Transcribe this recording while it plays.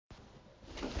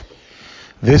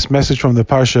This message from the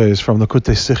Parsha is from the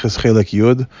Likutei Sichos Chelek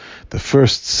Yud, the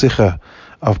first Sicha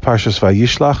of Parshas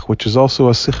Vayishlach, which is also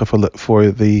a Sicha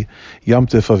for the Yom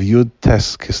Tif of Yud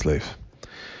Tes Kislev.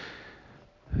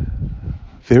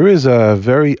 There is a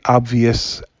very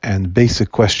obvious and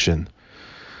basic question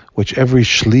which every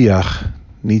Shliach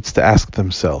needs to ask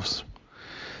themselves.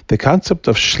 The concept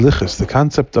of Shlichus, the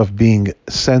concept of being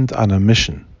sent on a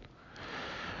mission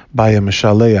by a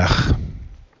Mishaleach,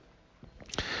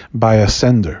 by a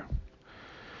sender.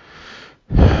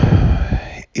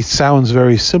 It sounds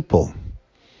very simple,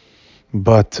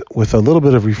 but with a little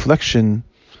bit of reflection,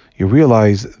 you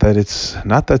realize that it's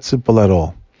not that simple at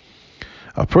all.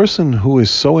 A person who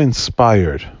is so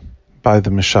inspired by the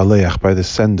Mishaleach, by the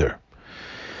sender,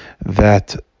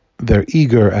 that they're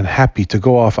eager and happy to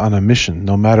go off on a mission,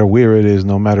 no matter where it is,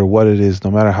 no matter what it is,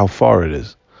 no matter how far it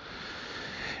is,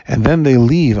 and then they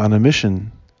leave on a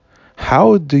mission,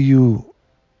 how do you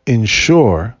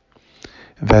ensure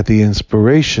that the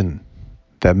inspiration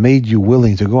that made you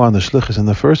willing to go on the shlichus in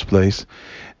the first place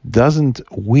doesn't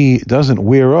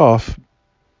wear off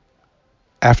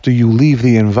after you leave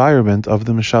the environment of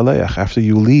the Mishaleach, after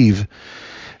you leave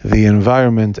the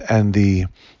environment and the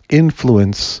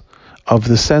influence of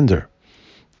the sender?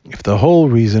 If the whole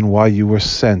reason why you were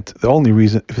sent,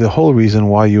 the whole reason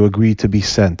why you agreed to be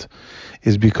sent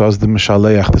is because the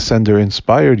Mishaleach, the sender,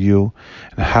 inspired you,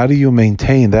 and how do you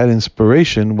maintain that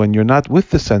inspiration when you're not with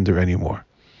the sender anymore?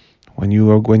 When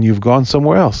you've gone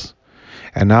somewhere else,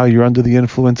 and now you're under the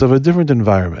influence of a different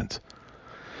environment.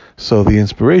 So the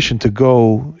inspiration to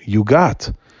go, you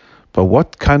got, but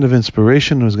what kind of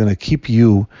inspiration was going to keep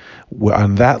you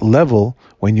on that level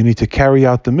when you need to carry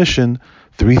out the mission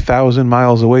 3,000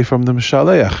 miles away from the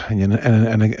Mishaleach,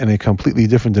 in a completely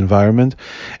different environment,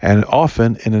 and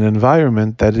often in an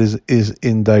environment that is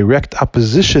in direct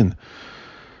opposition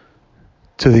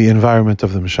to the environment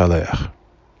of the Mishaleach?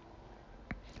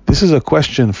 This is a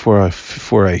question for a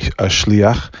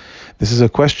shliach. This is a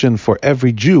question for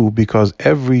every Jew, because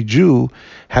every Jew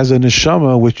has a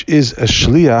neshama which is a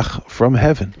shliach from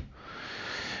heaven.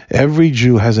 Every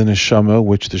Jew has a neshama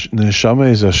which the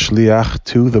neshama is a shliach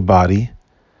to the body,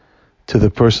 to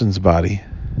the person's body,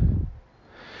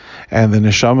 and the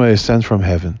neshama is sent from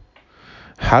heaven.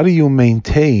 How do you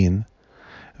maintain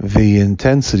the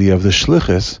intensity of the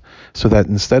shlichus so that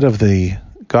instead of the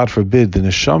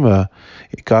neshama,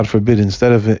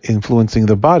 instead of influencing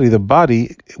the body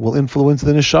will influence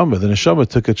the neshama? The neshama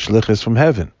took its shlichus from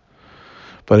heaven,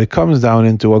 but it comes down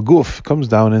into a guf, comes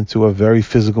down into a very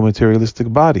physical,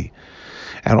 materialistic body.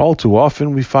 And all too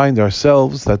often we find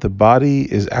ourselves that the body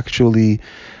is actually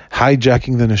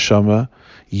hijacking the neshama,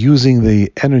 using the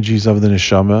energies of the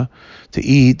neshama to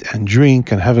eat and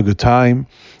drink and have a good time,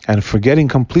 and forgetting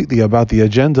completely about the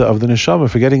agenda of the neshama,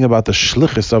 forgetting about the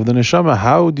shlichus of the neshama.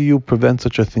 How do you prevent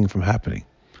such a thing from happening?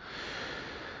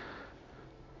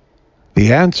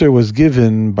 The answer was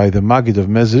given by the Maggid of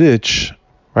Mezrich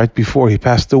right before he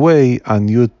passed away on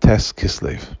Yud Tes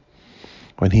Kislev,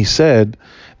 when he said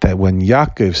that when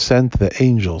Yaakov sent the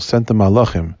angels, sent the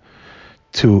malachim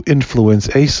to influence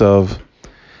Esav,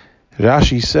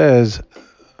 Rashi says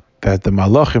that the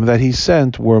malachim that he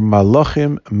sent were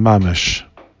malachim mamash.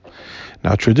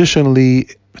 Now, traditionally,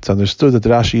 it's understood that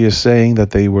Rashi is saying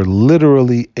that they were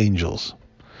literally angels.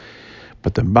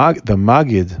 But the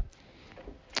Maggid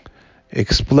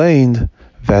explained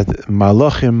that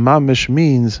malachim mamash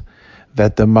means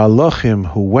that the malachim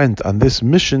who went on this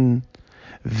mission,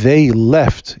 they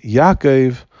left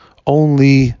Yaakov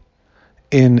only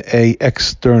in a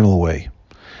external way,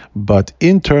 but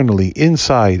internally,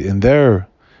 inside, in their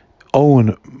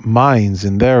own minds,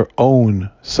 in their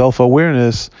own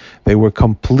self-awareness, they were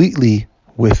completely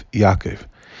with Yaakov.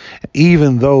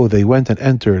 Even though they went and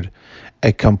entered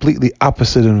a completely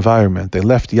opposite environment, they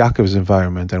left Yaakov's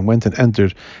environment and went and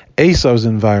entered Esau's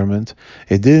environment,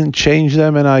 it didn't change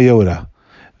them an iota.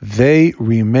 They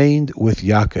remained with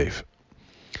Yaakov.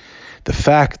 The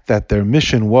fact that their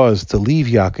mission was to leave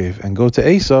Yaakov and go to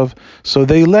Esav, so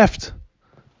they left.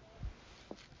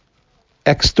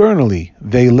 Externally,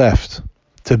 they left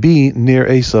to be near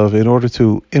Esav in order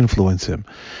to influence him.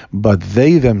 But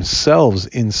they themselves,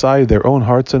 inside their own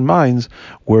hearts and minds,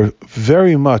 were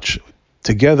very much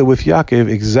together with Yaakov,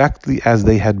 exactly as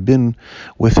they had been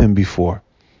with him before.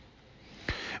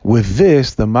 With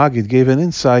this, the Maggid gave an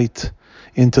insight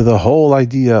into the whole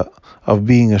idea of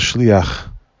being a shliach,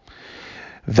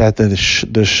 that the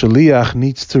shliach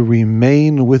needs to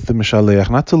remain with the Mishaleach,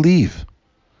 not to leave.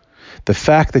 The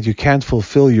fact that you can't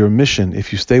fulfill your mission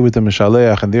if you stay with the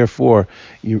Mishaleach, and therefore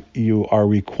you are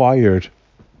required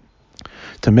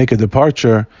to make a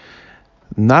departure,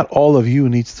 not all of you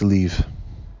needs to leave.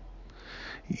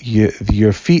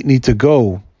 Your feet need to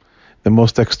go. The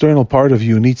most external part of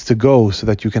you needs to go so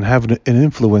that you can have an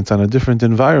influence on a different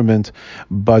environment,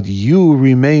 but you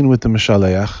remain with the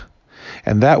Mishaleach.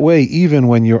 And that way, even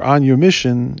when you're on your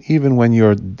mission, even when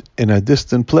you're in a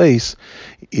distant place,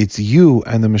 it's you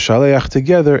and the Mishaleach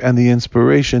together, and the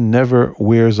inspiration never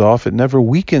wears off. It never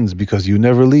weakens because you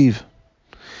never leave.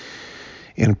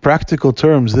 In practical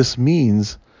terms, this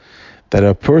means that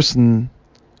a person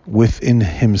within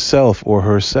himself or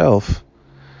herself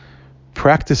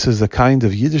practices a kind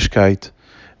of Yiddishkeit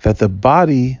that the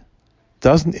body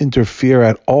doesn't interfere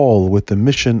at all with the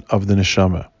mission of the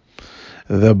neshama.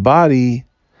 The body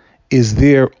is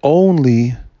there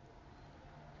only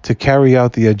to carry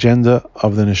out the agenda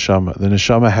of the neshama. The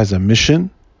neshama has a mission,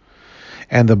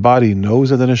 and the body knows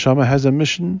that the neshama has a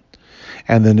mission,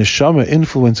 and the neshama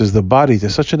influences the body to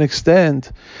such an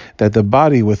extent that the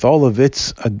body, with all of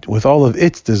its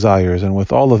desires and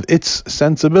with all of its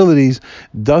sensibilities,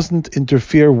 doesn't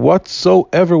interfere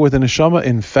whatsoever with the neshama.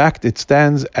 In fact, it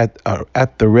stands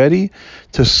at the ready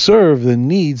to serve the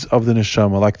needs of the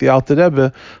neshama, like the Alter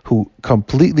Rebbe, who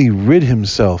completely rid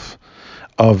himself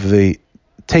of the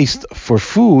taste for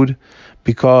food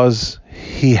because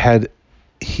he had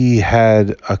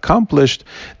accomplished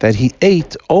that he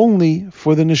ate only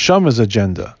for the neshama's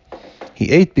agenda.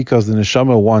 He ate because the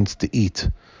neshama wants to eat,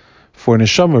 for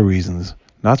neshama reasons,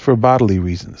 not for bodily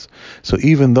reasons. So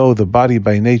even though the body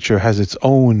by nature has its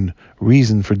own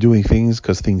reason for doing things,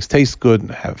 because things taste good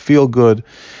and feel good,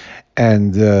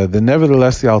 and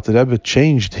nevertheless the Alter Rebbe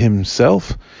changed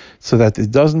himself so that it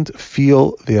doesn't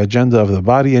feel the agenda of the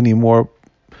body anymore,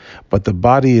 but the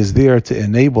body is there to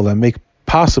enable and make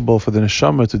possible for the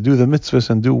neshama to do the mitzvahs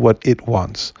and do what it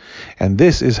wants. And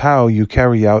this is how you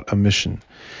carry out a mission.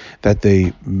 That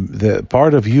the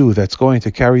part of you that's going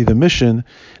to carry the mission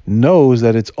knows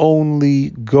that it's only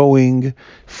going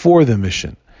for the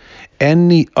mission.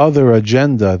 Any other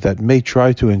agenda that may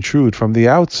try to intrude from the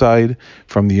outside,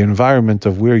 from the environment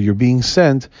of where you're being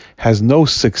sent, has no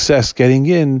success getting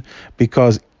in,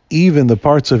 because even the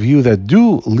parts of you that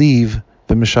do leave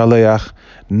the Mishaleach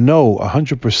know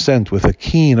 100% with a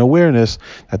keen awareness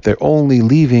that they're only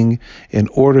leaving in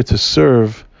order to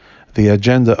serve the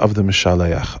agenda of the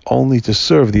Mishaleach, only to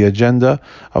serve the agenda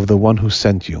of the one who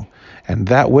sent you. And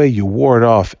that way you ward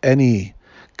off any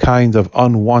kind of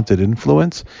unwanted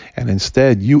influence, and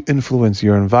instead you influence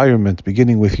your environment,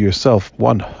 beginning with yourself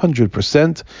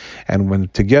 100%. And when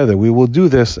together we will do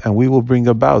this, and we will bring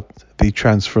about the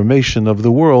transformation of the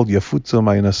world, Yafutza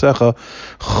Ma'inasecha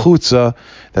Chutza,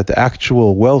 that the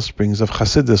actual well springs of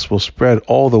Chassidus will spread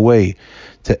all the way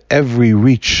to every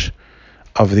reach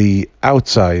of the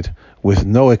outside, with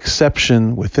no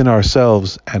exception, within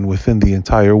ourselves and within the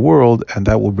entire world, and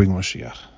that will bring Mashiach.